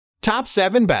Top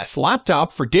 7 Best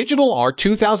Laptop for Digital Art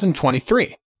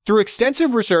 2023. Through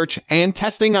extensive research and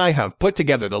testing, I have put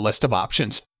together the list of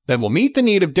options that will meet the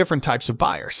need of different types of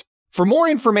buyers. For more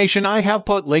information, I have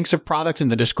put links of products in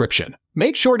the description.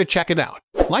 Make sure to check it out.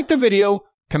 Like the video,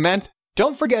 comment,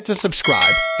 don't forget to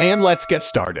subscribe, and let's get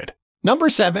started. Number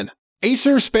 7.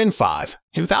 Acer Spin 5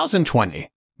 2020.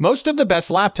 Most of the best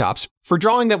laptops for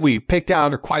drawing that we've picked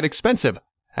out are quite expensive.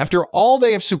 After all,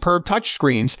 they have superb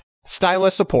touchscreens,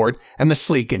 stylus support, and the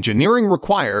sleek engineering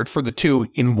required for the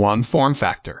 2-in-1 form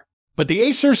factor. But the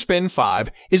Acer Spin 5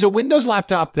 is a Windows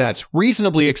laptop that's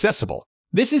reasonably accessible.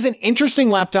 This is an interesting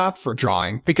laptop for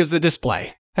drawing because the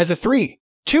display has a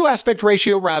 3:2 aspect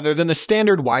ratio rather than the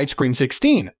standard widescreen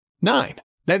 16:9.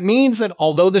 That means that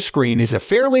although the screen is a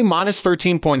fairly modest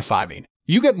 13.5 inch,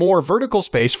 you get more vertical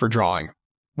space for drawing,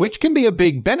 which can be a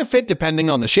big benefit depending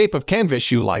on the shape of canvas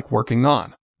you like working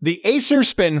on. The Acer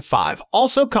Spin 5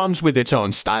 also comes with its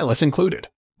own stylus included.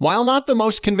 While not the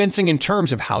most convincing in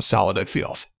terms of how solid it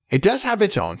feels, it does have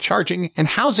its own charging and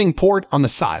housing port on the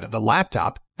side of the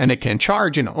laptop, and it can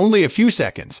charge in only a few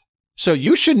seconds, so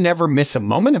you should never miss a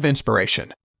moment of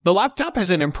inspiration. The laptop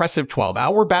has an impressive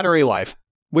 12-hour battery life,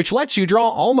 which lets you draw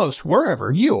almost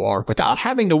wherever you are without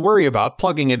having to worry about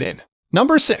plugging it in.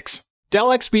 Number 6. Dell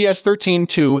XPS 13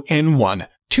 2-in-1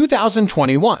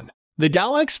 2021. The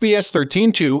Dell XPS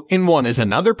 13 2-in-1 is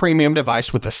another premium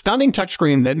device with a stunning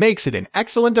touchscreen that makes it an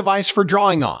excellent device for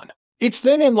drawing on. It's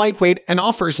thin and lightweight and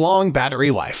offers long battery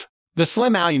life. The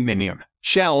slim aluminum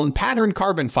shell and patterned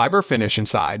carbon fiber finish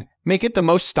inside make it the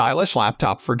most stylish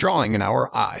laptop for drawing in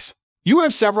our eyes. You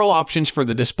have several options for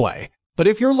the display, but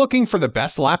if you're looking for the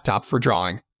best laptop for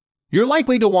drawing, you're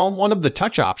likely to want one of the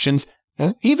touch options,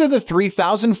 either the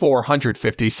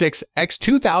 3456 x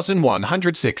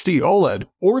 2160 OLED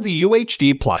or the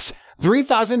UHD Plus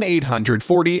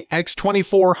 3840 x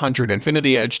 2400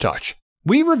 Infinity Edge Touch.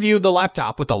 We reviewed the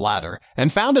laptop with the latter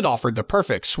and found it offered the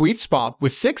perfect sweet spot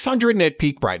with 600 nit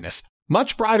peak brightness,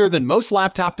 much brighter than most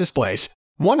laptop displays,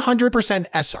 100%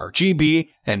 sRGB,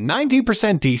 and 90%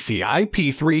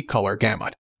 DCI-P3 color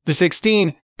gamut. The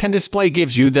 16:10 display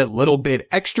gives you that little bit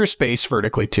extra space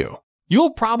vertically too.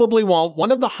 You'll probably want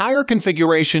one of the higher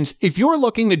configurations if you're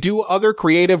looking to do other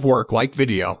creative work like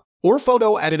video or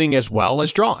photo editing as well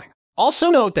as drawing. Also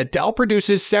note that Dell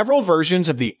produces several versions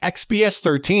of the XPS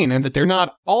 13 and that they're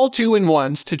not all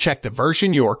 2-in-1s. To check the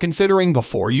version you're considering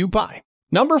before you buy.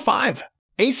 Number 5.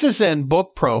 Asus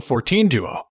ZenBook Pro 14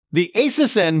 Duo. The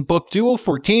Asus ZenBook Duo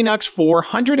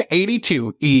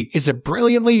 14X482E is a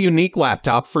brilliantly unique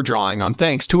laptop for drawing on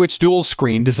thanks to its dual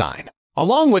screen design.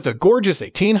 Along with a gorgeous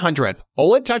 1800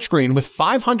 OLED touchscreen with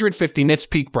 550 nits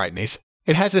peak brightness,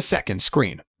 it has a second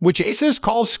screen, which Asus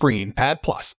calls ScreenPad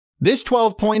Plus. This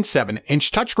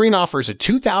 12.7-inch touchscreen offers a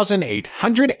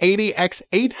 2880 x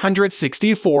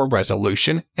 864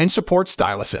 resolution and supports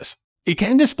styluses. It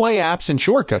can display apps and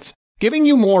shortcuts, giving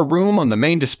you more room on the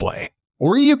main display,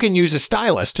 or you can use a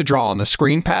stylus to draw on the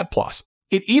ScreenPad Plus.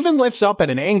 It even lifts up at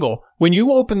an angle when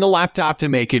you open the laptop to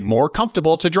make it more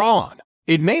comfortable to draw on.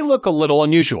 It may look a little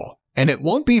unusual, and it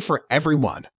won't be for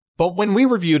everyone, but when we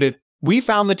reviewed it, we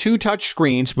found the two touch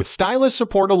screens with stylus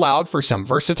support allowed for some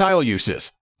versatile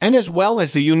uses, and as well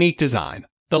as the unique design.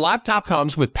 The laptop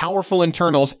comes with powerful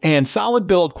internals and solid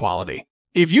build quality.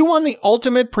 If you want the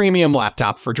ultimate premium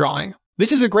laptop for drawing,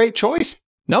 this is a great choice.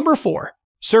 Number 4.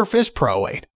 Surface Pro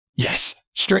 8. Yes,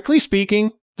 strictly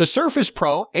speaking, the Surface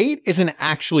Pro 8 isn't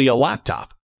actually a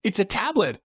laptop. It's a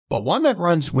tablet, but one that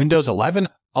runs Windows 11,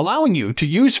 allowing you to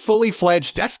use fully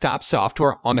fledged desktop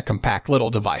software on a compact little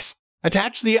device.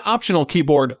 Attach the optional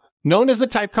keyboard known as the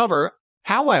type cover,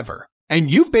 however,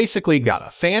 and you've basically got a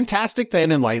fantastic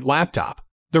thin and light laptop.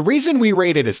 The reason we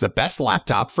rate it as the best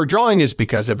laptop for drawing is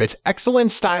because of its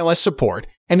excellent stylus support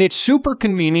and its super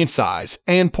convenient size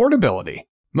and portability.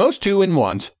 Most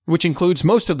 2-in-1s, which includes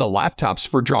most of the laptops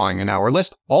for drawing in our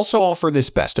list, also offer this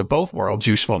best of both worlds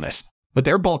usefulness, but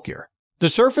they're bulkier. The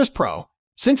Surface Pro,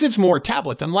 since it's more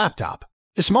tablet than laptop,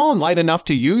 is small and light enough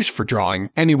to use for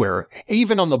drawing anywhere,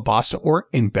 even on the bus or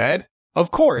in bed. Of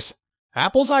course,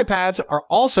 Apple's iPads are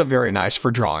also very nice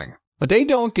for drawing, but they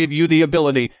don't give you the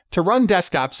ability to run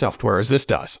desktop software as this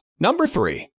does. Number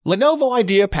 3. Lenovo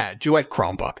IdeaPad Duet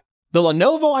Chromebook. The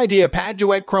Lenovo IdeaPad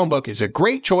Duet Chromebook is a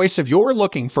great choice if you're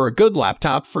looking for a good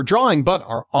laptop for drawing but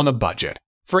are on a budget.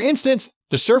 For instance,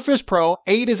 the Surface Pro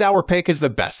 8 is our pick as the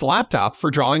best laptop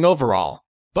for drawing overall,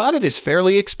 but it is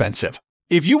fairly expensive.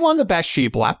 If you want the best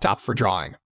cheap laptop for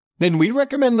drawing, then we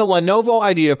recommend the Lenovo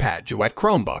IdeaPad Duet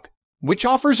Chromebook, which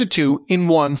offers a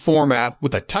 2-in-1 format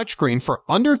with a touchscreen for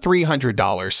under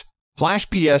 $300, Flash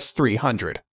PS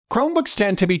 300, Chromebooks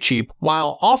tend to be cheap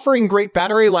while offering great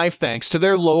battery life thanks to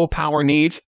their low power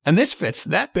needs, and this fits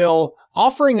that bill,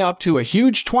 offering up to a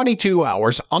huge 22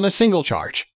 hours on a single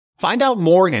charge. Find out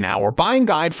more in our buying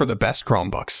guide for the best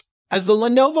Chromebooks. As the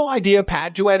Lenovo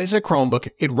IdeaPad Duet is a Chromebook,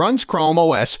 it runs Chrome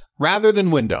OS rather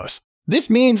than Windows. This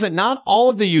means that not all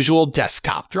of the usual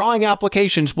desktop drawing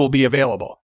applications will be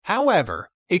available. However,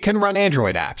 it can run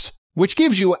Android apps, which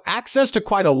gives you access to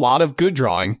quite a lot of good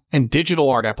drawing and digital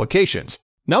art applications.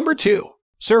 Number 2.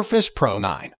 Surface Pro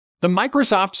 9. The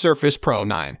Microsoft Surface Pro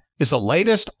 9 is the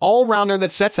latest all-rounder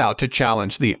that sets out to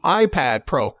challenge the iPad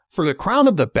Pro for the crown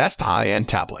of the best high-end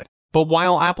tablet. But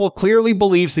while Apple clearly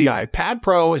believes the iPad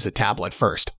Pro is a tablet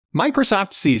first,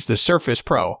 Microsoft sees the Surface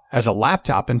Pro as a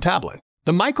laptop and tablet.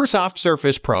 The Microsoft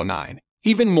Surface Pro 9,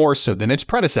 even more so than its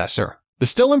predecessor, the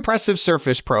still impressive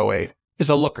Surface Pro 8, is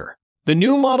a looker. The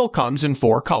new model comes in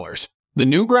 4 colors: the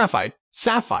new Graphite,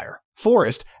 Sapphire,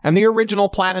 Forest, and the original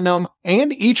Platinum,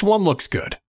 and each one looks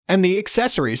good. And the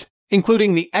accessories,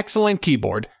 including the excellent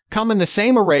keyboard, come in the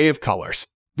same array of colors.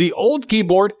 The old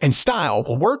keyboard and style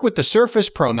will work with the Surface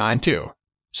Pro 9 too,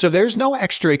 so there's no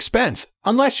extra expense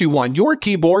unless you want your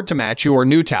keyboard to match your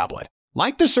new tablet.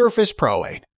 Like the Surface Pro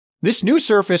 8, this new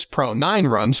Surface Pro 9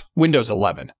 runs Windows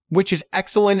 11, which is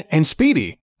excellent and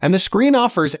speedy, and the screen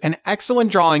offers an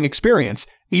excellent drawing experience,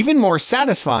 even more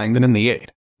satisfying than in the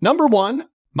 8. Number 1.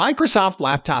 Microsoft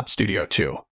Laptop Studio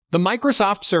 2. The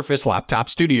Microsoft Surface Laptop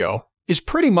Studio is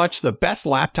pretty much the best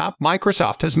laptop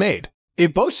Microsoft has made.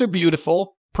 It boasts a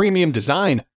beautiful, premium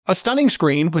design, a stunning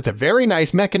screen with a very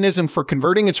nice mechanism for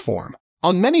converting its form.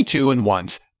 On many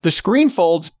 2-in-1s, the screen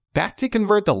folds back to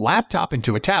convert the laptop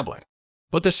into a tablet.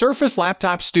 But the Surface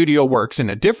Laptop Studio works in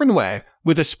a different way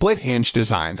with a split hinge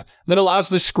design that allows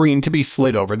the screen to be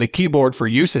slid over the keyboard for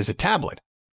use as a tablet.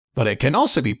 But it can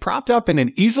also be propped up in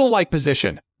an easel-like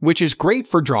position, which is great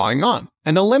for drawing on,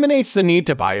 and eliminates the need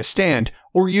to buy a stand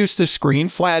or use the screen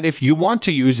flat if you want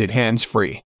to use it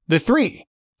hands-free. The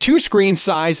 3.2 screen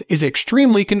size is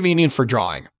extremely convenient for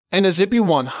drawing, and a zippy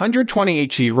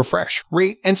 120Hz refresh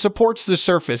rate, and supports the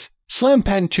Surface Slim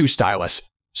Pen 2 stylus,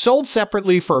 sold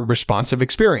separately for a responsive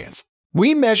experience.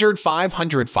 We measured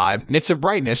 505 nits of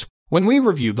brightness when we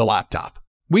reviewed the laptop.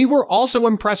 We were also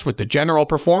impressed with the general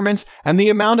performance and the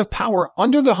amount of power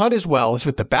under the hood, as well as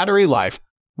with the battery life,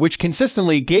 which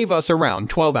consistently gave us around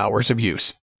 12 hours of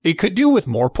use. It could do with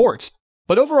more ports,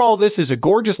 but overall this is a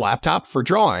gorgeous laptop for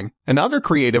drawing and other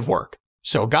creative work.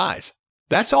 So guys,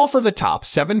 that's all for the top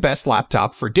 7 best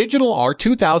laptop for digital art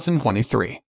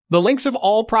 2023. The links of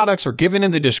all products are given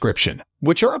in the description,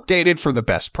 which are updated for the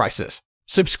best prices.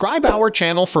 Subscribe our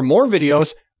channel for more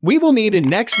videos. We will meet in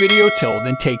next video. Till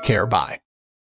then, take care, bye.